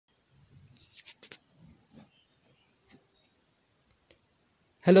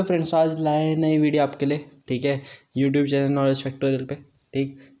Hello friends, आज लाए हैं नई वीडियो आपके लिए। ठीक है, यूट्यूब चैनल नॉलेज फैक्टोरियल पे।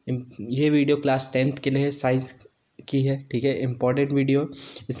 ठीक, ये वीडियो क्लास 10th के लिए साइंस की है। ठीक है, इम्पॉर्टेंट वीडियो।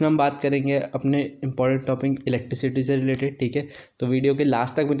 इसमें हम बात करेंगे अपने इम्पॉर्टेंट टॉपिक इलेक्ट्रिसिटी से रिलेटेड। ठीक है, तो वीडियो के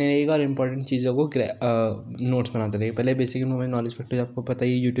लास्ट तक बने रहिएगा और इम्पॉर्टेंट चीज़ों को नोट्स बनाते रहिए। पहले बेसिक नॉलेज फैक्टोरियल आपको पता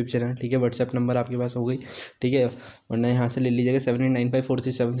ही, यूट्यूब चैनल। ठीक है, व्हाट्सएप नंबर आपके पास हो गई। ठीक है, वरना यहाँ से ले लीजिएगा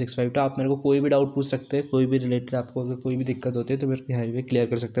 7995437765। तो आप मेरे को कोई भी डाउट पूछ सकते हैं, कोई भी रिलेटेड आपको अगर कोई भी दिक्कत होती है तो मेरे यहाँ पे क्लियर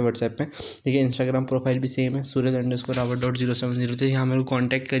कर सकते हैं व्हाट्सएप में। ठीक है, इंस्टाग्राम प्रोफाइल भी सेम है, suraj_award.070 से यहाँ मेरे को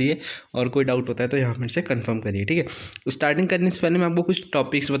कॉन्टैक्ट करिए और कोई डाउट होता है तो यहाँ मेरे से कन्फर्म करिए। ठीक है, स्टार्टिंग करने से पहले मैं आपको कुछ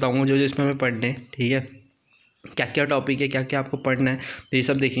टॉपिक्स बताऊँगा जो इसमें हमें पढ़ने हैं। ठीक है, क्या क्या टॉपिक है, क्या क्या आपको पढ़ना है, तो ये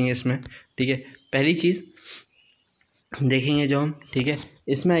सब देखेंगे इसमें। ठीक है, पहली चीज़ देखेंगे जो हम, ठीक है,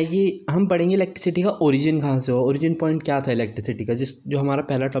 इसमें आएगी, हम पढ़ेंगे इलेक्ट्रिसिटी का ओरिजिन कहाँ से हुआ, ओरिजिन पॉइंट क्या था इलेक्ट्रिसिटी का, जो हमारा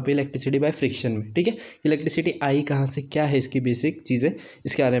पहला टॉपिक इलेक्ट्रिसिटी बाय फ्रिक्शन में। ठीक है, इलेक्ट्रिसिटी आई कहाँ से, क्या है इसकी बेसिक चीज़ें,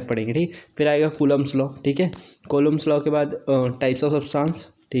 इसके बारे में पढ़ेंगे। ठीक, फिर आएगा कूलम्स लॉ। ठीक है, कूलम्स लॉ के बाद टाइप्स ऑफ सब्सटेंस।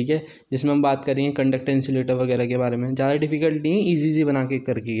 ठीक है, जिसमें हम बात करेंगे कंडक्टर, इंसुलेटर वगैरह के बारे में। ज़्यादा डिफिकल्ट नहीं है, इजी बना के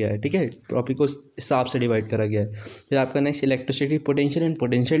करके गया है। ठीक है, टॉपिक को हिसाब से डिवाइड करा गया है। फिर आपका next electricity, potential and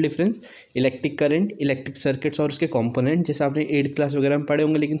potential difference, electric current, electric circuits और उसके कंपोनेंट, जैसे आपने 8th क्लास वगैरह में पढ़े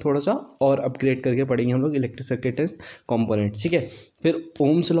होंगे, लेकिन थोड़ा सा और अपग्रेड करके पढ़ेंगे हम लोग इलेक्ट्रिक सर्किट एंड कंपोनेंट। ठीक है, फिर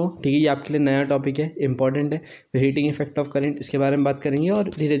ओम्स लॉ। ठीक है, ये आपके लिए नया टॉपिक है, इंपॉर्टेंट है। फिर हीटिंग इफेक्ट ऑफ करंट, इसके बारे में बात करेंगे और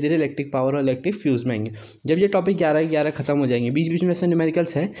धीरे धीरे इलेक्ट्रिक पावर और इलेक्ट्रिक फ्यूज में आएंगे। जब ये टॉपिक 11 खत्म हो जाएंगे, बीच बीच में ऐसे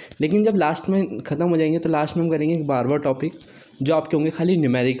न्यूमेरिकल्स है, लेकिन जब लास्ट में ख़त्म हो जाएंगे तो लास्ट में हम करेंगे एक 12वां टॉपिक जो आपके होंगे खाली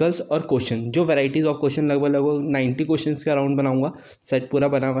न्यूमेरिकल्स और क्वेश्चन, जो वैराइटीज़ ऑफ क्वेश्चन, लगभग 90 क्वेश्चन का राउंड बना हुआ, सेट पूरा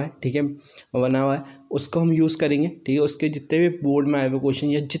बना हुआ है। ठीक है, बना हुआ है, उसको हम यूज़ करेंगे। ठीक है, उसके जितने भी बोर्ड में आए हुए क्वेश्चन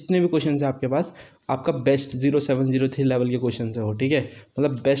या जितने भी क्वेश्चन है आपके पास, आपका बेस्ट 0703 लेवल के क्वेश्चन से हो। ठीक है,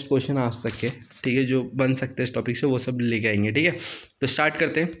 मतलब बेस्ट क्वेश्चन आज तक के, ठीक है, जो बन सकते हैं इस टॉपिक से, वो सब लेके आएंगे। ठीक है, तो स्टार्ट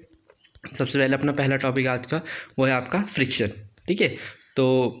करते हैं। सबसे पहले अपना पहला टॉपिक आज का वो है आपका फ्रिक्शन। ठीक है, तो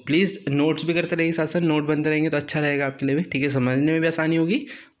प्लीज़ नोट्स भी करते रहिए, साथ साथ नोट बनते रहेंगे तो अच्छा रहेगा आपके लिए भी। ठीक है, समझने में भी आसानी होगी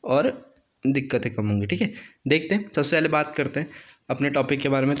और दिक्कतें कम होंगी। ठीक है, देखते हैं, सबसे पहले बात करते हैं अपने टॉपिक के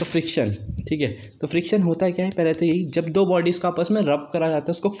बारे में। तो फ्रिक्शन, ठीक है, तो फ्रिक्शन होता है क्या है, पहले तो यही, जब दो बॉडीज़ को आपस में रब करा जाता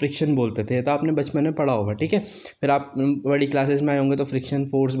है उसको फ्रिक्शन बोलते थे। तो आपने बचपन में पढ़ा होगा। ठीक है, फिर आप बड़ी क्लासेस में आए होंगे तो फ्रिक्शन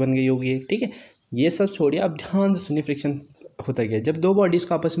फोर्स बन गई होगी। ठीक है, ये सब छोड़िए, आप ध्यान से सुनिए फ्रिक्शन होता क्या है। जब दो बॉडीज़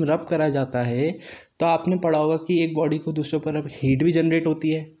को आपस में रब करा जाता है तो आपने पढ़ा होगा कि एक बॉडी को दूसरे पर अब हीट भी जनरेट होती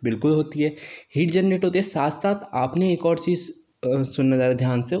है, बिल्कुल होती है, हीट जनरेट होती है। साथ साथ आपने एक और चीज़ सुनना ज़रा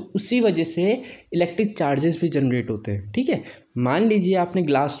ध्यान से, उसी वजह से इलेक्ट्रिक चार्जेस भी जनरेट होते हैं। ठीक है, मान लीजिए आपने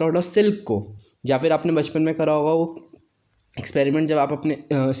ग्लास रॉड और सिल्क को, या फिर आपने बचपन में करा होगा वो एक्सपेरिमेंट, जब आप अपने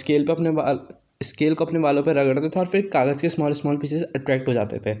स्केल को अपने बालों पर रगड़ते थे और फिर कागज़ के स्मॉल पीसेस अट्रैक्ट हो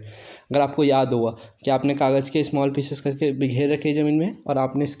जाते थे। अगर आपको याद होगा कि आपने कागज़ के स्मॉल पीसेस करके बिखेर रखे ज़मीन में और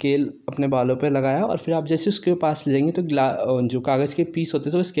आपने स्केल अपने बालों पर लगाया और फिर आप जैसे उसके पास ले जाएंगे तो जो कागज़ के पीस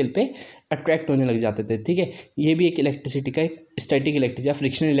होते थे वो स्केल पे अट्रैक्ट होने लग जाते थे। ठीक है, ये भी एक इलेक्ट्रिसिटी का, एक स्टैटिक इलेक्ट्रिसिटी या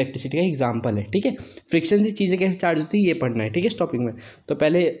फ्रिक्शनल इलेक्ट्रिसिटी का एग्जाम्पल है। ठीक है, फ्रिक्शन से चीज़ें कैसे चार्ज होती है ये पढ़ना है। ठीक है, इस टॉपिक में तो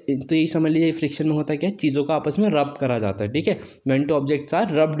पहले तो यही समझ लीजिए फ्रिक्शन में होता है क्या, चीज़ों को आपस में रब करा जाता है। ठीक है, when two objects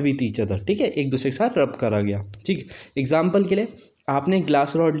are rubbed with each other. ठीक है, एक दूसरे के साथ रब करा गया। ठीक, एग्जाम्पल के लिए आपने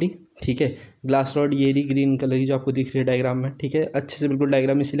ग्लास रॉड ली। ठीक है, ग्लास रॉड ये रही ग्रीन कलर की जो आपको दिख रही है डायग्राम में। ठीक है, अच्छे से बिल्कुल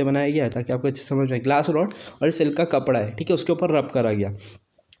डायग्राम इसीलिए बनाया गया है ताकि आपको अच्छे समझ में आए। ग्लास रॉड और सिल्क का कपड़ा है, ठीक है, उसके ऊपर रब करा गया।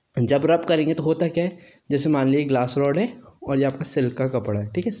 जब रब करेंगे तो होता क्या है, जैसे मान लीजिए ग्लास रॉड है और ये आपका सिल्क का कपड़ा है।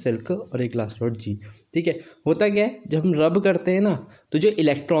 ठीक है, सिल्क और एक ग्लास रॉड जी। ठीक है, होता क्या है, जब हम रब करते हैं ना तो जो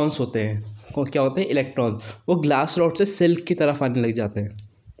इलेक्ट्रॉन्स होते हैं, क्या होते हैं इलेक्ट्रॉन्स, वो ग्लास रॉड से सिल्क की तरफ आने लग जाते हैं।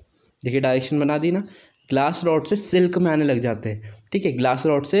 देखिए डायरेक्शन बना दी ना, ग्लास रॉड से सिल्क में आने लग जाते हैं। ठीक है, ग्लास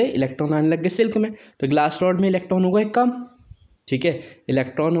रॉड से इलेक्ट्रॉन आने लग गए सिल्क में, तो ग्लास रॉड में इलेक्ट्रॉन हो गए कम। ठीक है,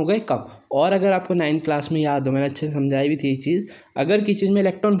 इलेक्ट्रॉन हो गए कम। और अगर आपको 9th क्लास में याद हो, मैंने अच्छे से समझाई भी थी ये चीज़, अगर किसी चीज़ में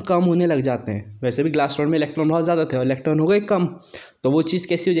इलेक्ट्रॉन कम होने लग जाते हैं, वैसे भी ग्लास रॉड में इलेक्ट्रॉन बहुत ज़्यादा थे और इलेक्ट्रॉन हो गए कम, तो वो चीज़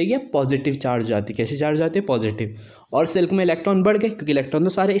कैसी हो जाएगी, पॉजिटिव चार्ज हो जाती है। कैसी चार्ज हो जाती है, पॉजिटिव। और सिल्क में इलेक्ट्रॉन बढ़ गए क्योंकि इलेक्ट्रॉन तो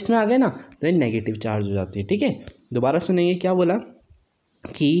सारे इसमें आ गए ना, तो ये नेगेटिव चार्ज हो जाती है। ठीक है, दोबारा सुनेंगे क्या बोला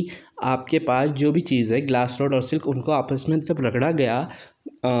कि आपके पास जो भी चीज़ है, ग्लास रॉड और सिल्क, उनको आपस में जब रगड़ा गया,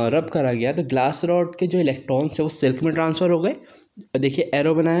 रब करा गया, तो ग्लास रॉड के जो इलेक्ट्रॉन्स है वो सिल्क में ट्रांसफ़र हो गए। देखिए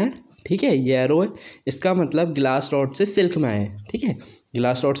एरो बनाया है। ठीक है, ये एरो है, इसका मतलब ग्लास रॉड से सिल्क में आए हैं। ठीक है,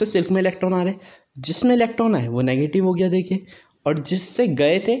 ग्लास रॉड से सिल्क में इलेक्ट्रॉन आ रहे हैं, जिसमें इलेक्ट्रॉन आए वो नेगेटिव हो गया। देखिए, और जिससे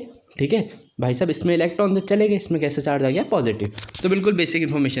गए थे, ठीक है भाई साहब, इसमें इलेक्ट्रॉन तो चले गए, इसमें कैसे चार्ज आ गया, पॉजिटिव। तो बिल्कुल बेसिक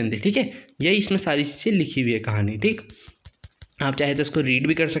इन्फॉर्मेशन थी। ठीक है, यही इसमें सारी चीज़ें लिखी हुई है कहानी। ठीक, आप चाहे तो इसको रीड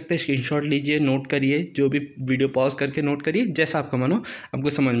भी कर सकते हैं, स्क्रीनशॉट लीजिए, नोट करिए, जो भी वीडियो पॉज करके नोट करिए, जैसा आपका मन हो आपको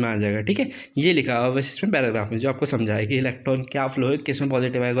समझ में आ जाएगा, ठीक है। ये लिखा हुआ बस इसमें पैराग्राफ में जो आपको समझाया कि इलेक्ट्रॉन क्या फ्लो है, किस में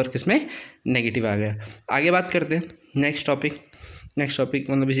पॉजिटिव आएगा और किस में नेगेटिव आ गया। आगे बात करते हैं नेक्स्ट टॉपिक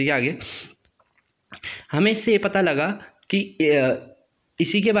मतलब इसी के आगे हमें इससे ये पता लगा कि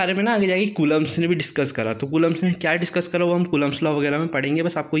इसी के बारे में ना आगे जाके कूलम्स ने भी डिस्कस करा। तो कूलम्स ने क्या डिस्कस करा वो हम कूलम्स लॉ वगैरह में पढ़ेंगे।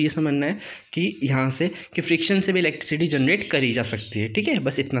 बस आपको ये समझना है कि यहाँ से कि फ्रिक्शन से भी इलेक्ट्रिसिटी जनरेट करी जा सकती है, ठीक है,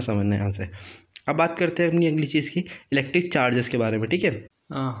 बस इतना समझना है यहाँ से। अब बात करते हैं अपनी अगली चीज़ की, इलेक्ट्रिक चार्जेस के बारे में, ठीक है।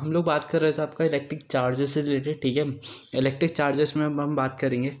 हम लोग बात कर रहे थे आपका इलेक्ट्रिक चार्जेस से रिलेटेड, ठीक है। इलेक्ट्रिक चार्जेस में अब हम बात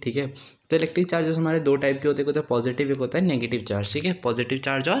करेंगे, ठीक है। तो इलेक्ट्रिक चार्जेस हमारे दो टाइप के होते हैं, एक होता है पॉजिटिव, एक होता है नेगेटिव चार्ज, ठीक है। पॉजिटिव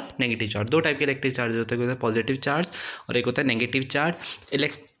चार्ज और नेगेटिव चार्ज, दो टाइप के इलेक्ट्रिक चार्ज होते हैं, एक होता है पॉजिटिव चार्ज और एक होता है नेगेटिव चार्ज।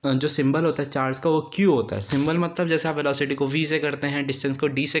 जो सिंबल होता है चार्ज का वो क्यू होता है। सिंबल मतलब जैसे आप वेलोसिटी को वी से करते हैं, डिस्टेंस को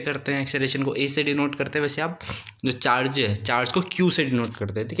डी से करते हैं, एक्सेलरेशन को ए से डिनोट करते हैं, वैसे आप जो चार्ज है चार्ज को क्यू से डिनोट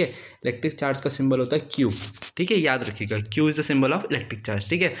करते हैं, ठीक है। इलेक्ट्रिक चार्ज का सिंबल होता है क्यू, ठीक है, याद रखिएगा, Q is the symbol of electric charge,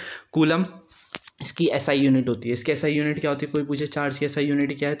 ठीक है। कूलम इसकी एसआई यूनिट होती है। इसकी एसआई यूनिट क्या होती है, कोई पूछे चार्ज की एसआई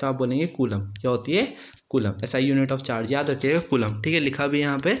यूनिट क्या है तो आप बोलेंगे कूलम। क्या होती है, coulomb, SI unit of charge, याद रखिएगा कूलम, ठीक है। लिखा भी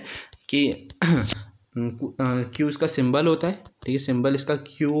यहाँ पे कि क्यू इसका सिंबल होता है, ठीक है, सिंबल इसका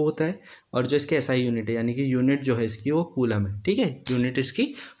क्यू होता है और जो इसके एसआई यूनिट है यानी कि यूनिट जो है इसकी वो कूलम है, ठीक है। यूनिट इसकी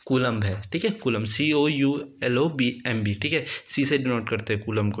कूलम है, ठीक है, कूलम, COULOBMB, ठीक है, सी से डिनोट करते हैं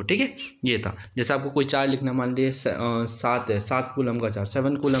कूलम को, ठीक है। ये था, जैसे आपको कोई चार्ज लिखना, मान लीजिए 7 है, 7 कूलम का चार्ज,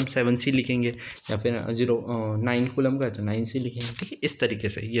 7 कूलम 7C लिखेंगे, या फिर 9 कूलम का तो 9C लिखेंगे, ठीक है, इस तरीके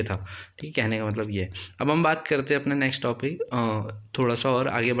से ये था, ठीक है, कहने का मतलब ये है। अब हम बात करते हैं अपना नेक्स्ट टॉपिक, थोड़ा सा और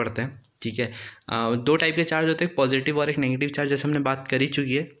आगे बढ़ते हैं, ठीक है। दो टाइप के चार्ज होते हैं, पॉजिटिव और एक नेगेटिव चार्ज, जैसे हमने बात कर ही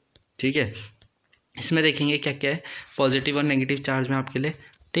चुकी है, ठीक है। इसमें देखेंगे क्या क्या है पॉजिटिव और नेगेटिव चार्ज में आपके लिए,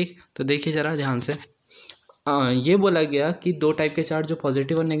 ठीक। तो देखिए ज़रा ध्यान से, ये बोला गया कि दो टाइप के चार्ज जो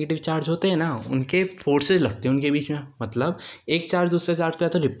पॉजिटिव और नेगेटिव चार्ज होते हैं ना, उनके फोर्सेज लगते हैं उनके बीच में। मतलब एक चार्ज दूसरे चार्ज को या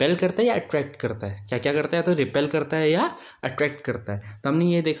तो रिपेल करता है या अट्रैक्ट करता है। क्या क्या करता है, तो रिपेल करता है या अट्रैक्ट करता है। तो हमने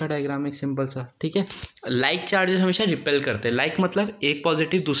ये देखा डायग्राम एक सिंपल सा, ठीक है। लाइक चार्जेस हमेशा रिपेल करते हैं। लाइक मतलब एक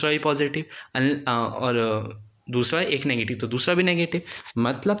पॉजिटिव दूसरा भी पॉजिटिव और दूसरा एक नेगेटिव तो दूसरा भी नेगेटिव,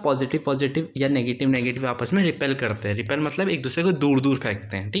 मतलब पॉजिटिव पॉजिटिव या नेगेटिव नेगेटिव आपस में रिपेल करते हैं। रिपेल मतलब एक दूसरे को दूर दूर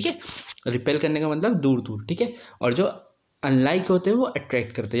फेंकते हैं, ठीक है। रिपेल करने का मतलब दूर दूर, ठीक है। और जो अनलाइक होते हैं वो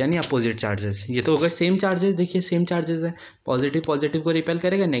अट्रैक्ट करते हैं, यानी अपोजिट चार्जेस। ये तो होगा सेम चार्जेस, देखिए सेम चार्जेस है, पॉजिटिव पॉजिटिव को रिपेल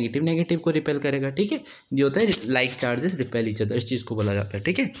करेगा, नेगेटिव नेगेटिव को रिपेल करेगा, ठीक है। ये होता है like charges repel each other, इस चीज़ को बोला जाता है,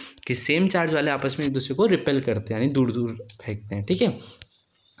 ठीक है, कि सेम चार्ज वाले आपस में एक दूसरे को रिपेल करते हैं, यानी दूर दूर फेंकते हैं, ठीक है।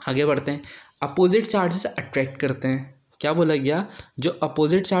 आगे बढ़ते हैं, अपोजिट चार्जेस अट्रैक्ट करते हैं। क्या बोला गया, जो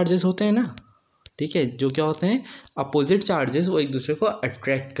अपोजिट चार्जेस होते हैं ना, ठीक है, जो क्या होते हैं अपोजिट चार्जेस, वो एक दूसरे को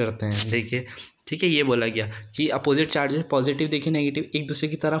अट्रैक्ट करते हैं, देखिए, ठीक है। ये बोला गया कि अपोजिट चार्जेस, पॉजिटिव देखिए नेगेटिव एक दूसरे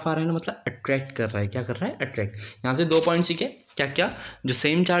की तरफ आ रहे हैं ना, मतलब अट्रैक्ट कर रहा है। क्या कर रहा है, अट्रैक्ट। यहाँ से 2 पॉइंट सीखे, क्या क्या, जो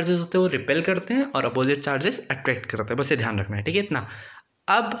सेम चार्जेस होते हैं वो रिपेल करते हैं और अपोजिट चार्जेस अट्रैक्ट करते हैं, बस ये ध्यान रखना है, ठीक है, इतना।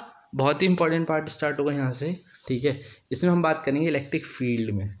 अब बहुत ही इंपॉर्टेंट पार्ट स्टार्ट होगा यहाँ से, ठीक है। इसमें हम बात करेंगे इलेक्ट्रिक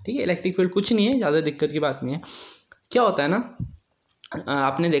फील्ड में, ठीक है। इलेक्ट्रिक फील्ड कुछ नहीं है, ज़्यादा दिक्कत की बात नहीं है। क्या होता है ना,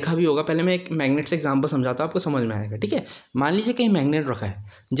 आपने देखा भी होगा, पहले मैं एक मैग्नेट से एग्जांपल समझाता हूँ, आपको समझ में आएगा, ठीक है। मान लीजिए कहीं मैग्नेट रखा है,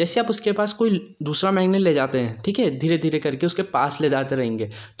 जैसे आप उसके पास कोई दूसरा मैग्नेट ले जाते हैं, ठीक है, धीरे धीरे करके उसके पास ले जाते रहेंगे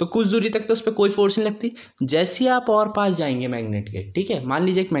तो कुछ दूरी तक तो उस पर कोई फोर्स नहीं लगती। जैसे आप और पास जाएंगे मैग्नेट के, ठीक है, मान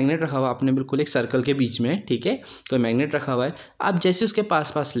लीजिए एक मैग्नेट रखा हुआ आपने बिल्कुल एक सर्कल के बीच में, ठीक है, कोई मैग्नेट रखा हुआ है, आप जैसे उसके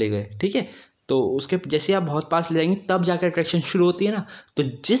पास पास ले गए, ठीक है, तो उसके जैसे आप बहुत पास ले जाएंगे तब जाकर अट्रैक्शन शुरू होती है ना। तो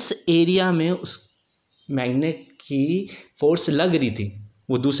जिस एरिया में उस मैग्नेट की फोर्स लग रही थी,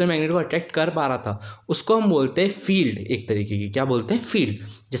 वो दूसरे मैग्नेट को अट्रैक्ट कर पा रहा था, उसको हम बोलते हैं फील्ड, एक तरीके की। क्या बोलते हैं, फील्ड।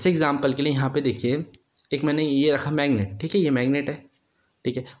 जैसे एग्जांपल के लिए यहाँ पे देखिए, एक मैंने ये रखा मैग्नेट, ठीक है, ये मैग्नेट है,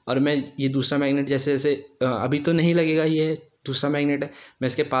 ठीक है, और मैं ये दूसरा मैग्नेट जैसे जैसे अभी तो नहीं लगेगा, ये दूसरा मैग्नेट है, मैं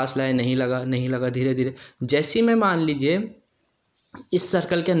इसके पास लाया, नहीं लगा नहीं लगा, धीरे धीरे जैसे मैं मान लीजिए इस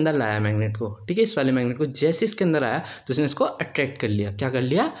सर्कल के अंदर लाया मैग्नेट को, ठीक है, इस वाले मैग्नेट को, जैसे इसके अंदर आया तो इसने इसको अट्रैक्ट कर लिया। क्या कर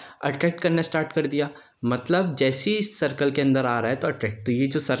लिया, अट्रैक्ट करना स्टार्ट कर दिया। मतलब जैसे इस सर्कल के अंदर आ रहा है तो अट्रैक्ट, तो ये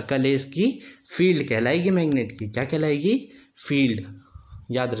जो सर्कल है इसकी फील्ड कहलाएगी मैग्नेट की। क्या कहलाएगी, फील्ड।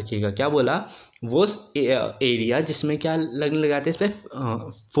 याद रखिएगा क्या बोला, वो एरिया जिसमें क्या लगने लग जाती है, इस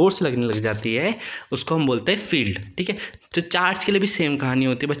पर फोर्स लगने लग जाती है, उसको हम बोलते हैं फील्ड, ठीक है। तो चार्ज के लिए भी सेम कहानी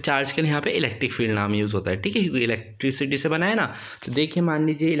होती है, बस चार्ज के लिए यहाँ पे इलेक्ट्रिक फील्ड नाम यूज़ होता है, ठीक है, क्योंकि इलेक्ट्रिसिटी से बना है ना। तो देखिए मान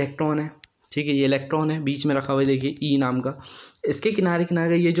लीजिए इलेक्ट्रॉन है, ठीक है, ये इलेक्ट्रॉन है, बीच में रखा हुआ है, देखिए ई नाम का। इसके किनारे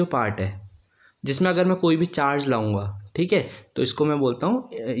किनारे ये जो पार्ट है जिसमें अगर मैं कोई भी चार्ज लाऊंगा, ठीक है। तो इसको मैं बोलता हूँ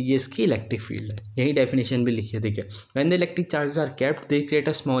ये इसकी इलेक्ट्रिक फील्ड है, यही डेफिनेशन भी लिखी है। देखिए, when the electric charges are kept they create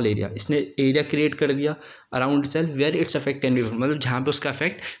a small area, इसने एरिया क्रिएट कर दिया around self where it's affect can be, मतलब जहाँ पे उसका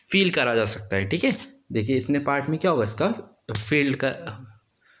इफेक्ट फील करा जा सकता है। ठीक है, देखिए इतने पार्ट में क्या होगा, इसका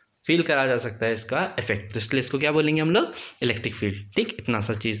फील करा जा सकता है इसका इफेक्ट, तो इसलिए इसको क्या बोलेंगे हम लोग, इलेक्ट्रिक फील्ड। ठीक, इतना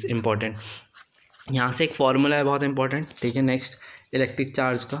सा चीज़ इंपॉर्टेंट। यहाँ से एक फॉर्मूला है बहुत इंपॉर्टेंट। ठीक है, नेक्स्ट इलेक्ट्रिक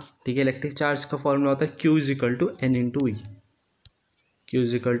चार्ज का। ठीक है, इलेक्ट्रिक चार्ज का फॉर्मूला होता है Q is equal to N into E. Q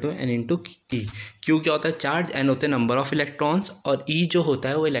is equal to N into E. Q क्या होता है, चार्ज, एन होते हैं नंबर ऑफ इलेक्ट्रॉन्स, और ई जो होता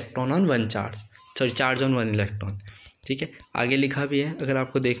है वो electron on one charge, sorry charge on one electron. ठीक है, आगे लिखा भी है, अगर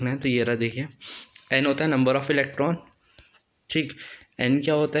आपको देखना है तो ये रहा, देखिए एन होता है नंबर ऑफ इलेक्ट्रॉन। ठीक, एन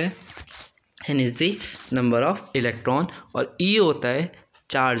क्या होता है, N is the number of electron, और ई होता है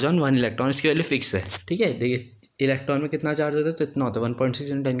चार्ज ऑन वन इलेक्ट्रॉन, इसकी वैल्यू फिक्स है। ठीक है, देखिए इलेक्ट्रॉन में कितना चार्ज होता है, तो इतना होता है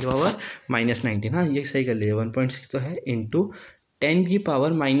 1.6 × 10 की पावर -19। हाँ, ये सही कर लीजिए, 1.6 तो है इंटू 10 की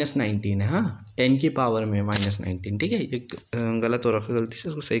पावर -19 है। हाँ, 10 की पावर में -19। ठीक है, ये गलत हो रखा गलती से,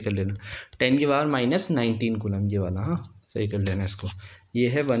 इसको सही कर लेना, 10 की पावर -19 कूलम, ये वाला, हाँ सही कर लेना इसको। ये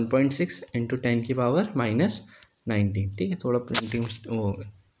है 1.6 इंटू 10 की पावर -19। ठीक है, थोड़ा प्रिंटिंग वो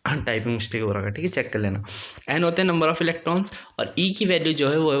टाइपिंग मिस्टेक हो रहा है। ठीक है, चेक कर लेना। एन होते हैं नंबर ऑफ इलेक्ट्रॉन्स, और ई की वैल्यू जो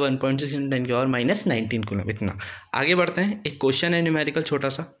है वो है 1.6 × 10 की पावर -19 कूलम, इतना। आगे बढ़ते हैं, एक क्वेश्चन है न्यूमेरिकल छोटा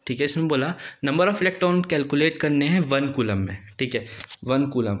सा। ठीक है, इसमें बोला नंबर ऑफ इलेक्ट्रॉन कैलकुलेट करने हैं 1 कूलम में। ठीक है, 1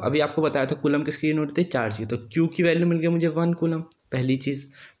 कूलम, अभी आपको बताया था कूलम किसकी यूनिट होती है, चार्ज की, तो क्यू की वैल्यू मिल गई मुझे 1 कूलम, पहली चीज़।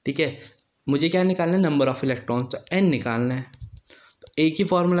 ठीक है, मुझे क्या निकालना है, नंबर ऑफ इलेक्ट्रॉन, तो एन निकालना है। तो ए की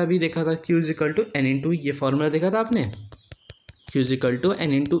फॉर्मूला भी देखा था, Q is equal to N into, ये फॉर्मूला देखा था आपने, Q is equal to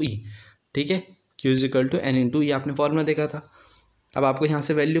N into ई। ठीक है, Q is equal to N into, ये आपने फॉर्मूला देखा था। अब आपको यहाँ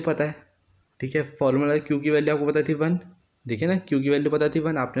से वैल्यू पता है। ठीक है, फॉर्मूला Q की वैल्यू आपको पता थी 1, देखिए ना, Q की वैल्यू पता थी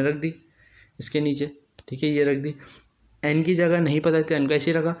 1, आपने रख दी इसके नीचे। ठीक है, ये रख दी। एन की जगह नहीं पता था, एन का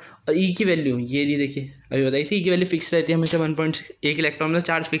ऐसे रखा, और ई की वैल्यू ये नहीं, देखिए अभी बताई थी, ई की वैल्यू फिक्स रहती है हमेशा 1.6, एक इलेक्ट्रॉन में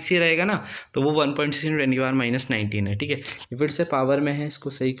चार्ज फिक्स ही रहेगा ना, तो वो 1.6 × 10 की पावर -19 है। ठीक है, ये फिर से पावर में है, इसको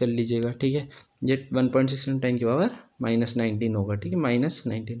सही कर लीजिएगा। ठीक है, ये 1.6 × 10 की पावर -19 होगा। ठीक है,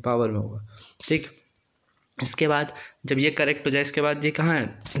 -19 पावर में होगा। ठीक, इसके बाद जब ये करेक्ट हो जाए, इसके बाद ये कहाँ है,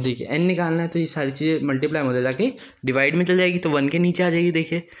 देखिए एन निकालना है, तो ये सारी चीज़ें मल्टीप्लाई हो जाके डिवाइड में चल जाएगी, तो 1 के नीचे आ जाएगी।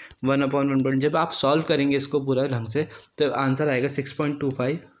 देखिए 1/1, जब आप सॉल्व करेंगे इसको पूरा ढंग से, तो आंसर आएगा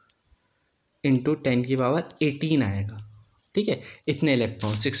 6.25 इंटू 10 की पावर 18 आएगा। ठीक है, इतने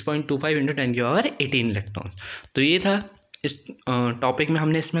इलेक्ट्रॉन, 6.25 इंटू 10 की पावर 18 इलेक्ट्रॉन। तो ये था इस टॉपिक में,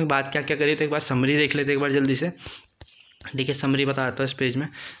 हमने इसमें बात क्या क्या करी, तो एक बार समरी देख लेते एक बार जल्दी से। ठीक है, समरी बताता हूँ इस पेज में,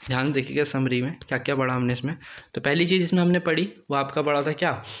 ध्यान से देखिएगा समरी में क्या क्या पढ़ा हमने इसमें। तो पहली चीज़ इसमें हमने पढ़ी वो आपका पढ़ा था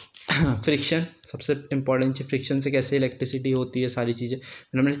क्या, फ्रिक्शन, सबसे इंपॉर्टेंट चीज़, फ्रिक्शन से कैसे इलेक्ट्रिसिटी होती है, सारी चीज़ें।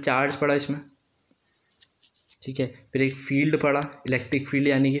 फिर हमने चार्ज पढ़ा इसमें। ठीक है, फिर एक फील्ड पढ़ा, इलेक्ट्रिक फील्ड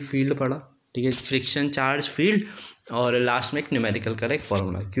यानी कि फील्ड पढ़ा। ठीक है, फ्रिक्शन, चार्ज, फील्ड, और लास्ट में एक न्यूमेरिकल का एक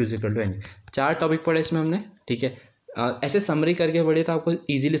formula Q is equal to N. 4 topic पढ़े इसमें हमने। ठीक है, ऐसे समरी करके पढ़े तो आपको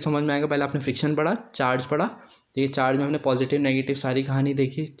इजीली समझ में आएगा। पहले आपने फ्रिक्शन पढ़ा, चार्ज पढ़ा। ठीक है, चार्ज में हमने पॉजिटिव नेगेटिव सारी कहानी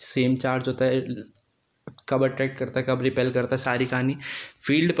देखी, सेम चार्ज होता है, कब अट्रैक्ट करता है, कब रिपेल करता है, सारी कहानी।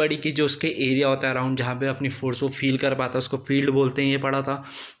 फील्ड पढ़ी कि जो उसके एरिया होता है अराउंड, जहाँ पे अपनी फोर्स को फील कर पाता है, उसको फील्ड बोलते हैं, ये पढ़ा था।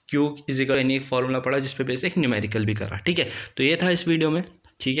 Q इज इक्वल टू एक फॉर्मूला पढ़ा, जिसपे बेसिक न्यूमेरिकल भी करा। ठीक है, तो ये था इस वीडियो में।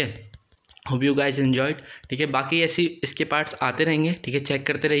 ठीक है, होप यू गाइज एंजॉयड। ठीक है, बाकी ऐसी इसके पार्ट्स आते रहेंगे। ठीक है, चेक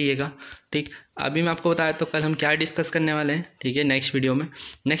करते रहिएगा। ठीक, अभी मैं आपको बताया तो कल हम क्या डिस्कस करने वाले हैं। ठीक है, नेक्स्ट वीडियो में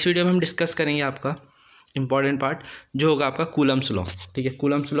हम डिस्कस करेंगे आपका इंपॉर्टेंट पार्ट जो होगा आपका कूलम्स लॉ। ठीक है,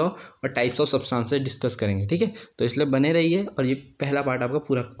 कूलम्स लॉ और टाइप्स ऑफ सब्सटेंसेस डिस्कस करेंगे। ठीक है, तो इसलिए बने रहिए। और ये पहला पार्ट आपका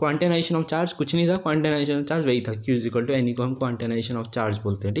पूरा क्वांटिनाइजेशन ऑफ चार्ज, कुछ नहीं था, क्वांटिनाइजेशन ऑफ चार्ज वही था, Q is equal to N को हम क्वांटिनाइजेशन ऑफ चार्ज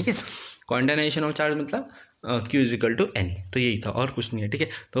बोलते हैं। ठीक है, क्वांटिनाइजेशन ऑफ चार्ज मतलब Q is equal to N, तो यही था और कुछ नहीं है। ठीक है,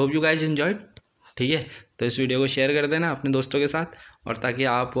 तो होप यू गाइज एंजॉयड। ठीक है, तो इस वीडियो को शेयर कर देना अपने दोस्तों के साथ, और ताकि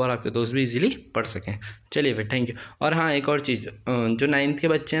आप और आपके दोस्त भी इजीली पढ़ सकें। चलिए फिर, थैंक यू। और हाँ, एक और चीज़, जो 9th के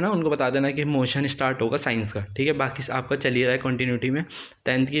बच्चे हैं ना, उनको बता देना कि मोशन स्टार्ट होगा साइंस का। ठीक है, बाकी आपका चल ही रहा है कंटिन्यूटी में।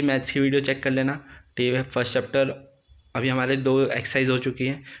 10th की मैथ्स की वीडियो चेक कर लेना। ठीक है, फर्स्ट चैप्टर अभी हमारे 2 एक्सरसाइज हो चुकी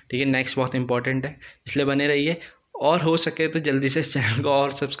हैं। ठीक है, नेक्स्ट बहुत इंपॉर्टेंट है, इसलिए बने रहिए। और हो सके तो जल्दी से इस चैनल को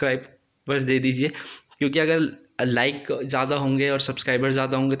और सब्सक्राइबर्स दे दीजिए, क्योंकि अगर लाइक ज़्यादा होंगे और सब्सक्राइबर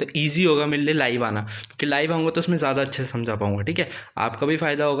ज़्यादा होंगे तो ईजी होगा मेरे लिए लाइव आना, क्योंकि लाइव आऊँगा तो उसमें ज़्यादा अच्छे से समझा पाऊँगा। ठीक है, आपका भी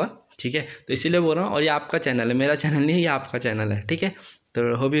फ़ायदा होगा। ठीक है, तो इसीलिए बोल रहा हूँ। और ये आपका चैनल है, मेरा चैनल नहीं है, ये आपका चैनल है। ठीक है,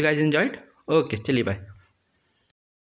 तो hope you guys enjoyed. Okay, चलिए बाय।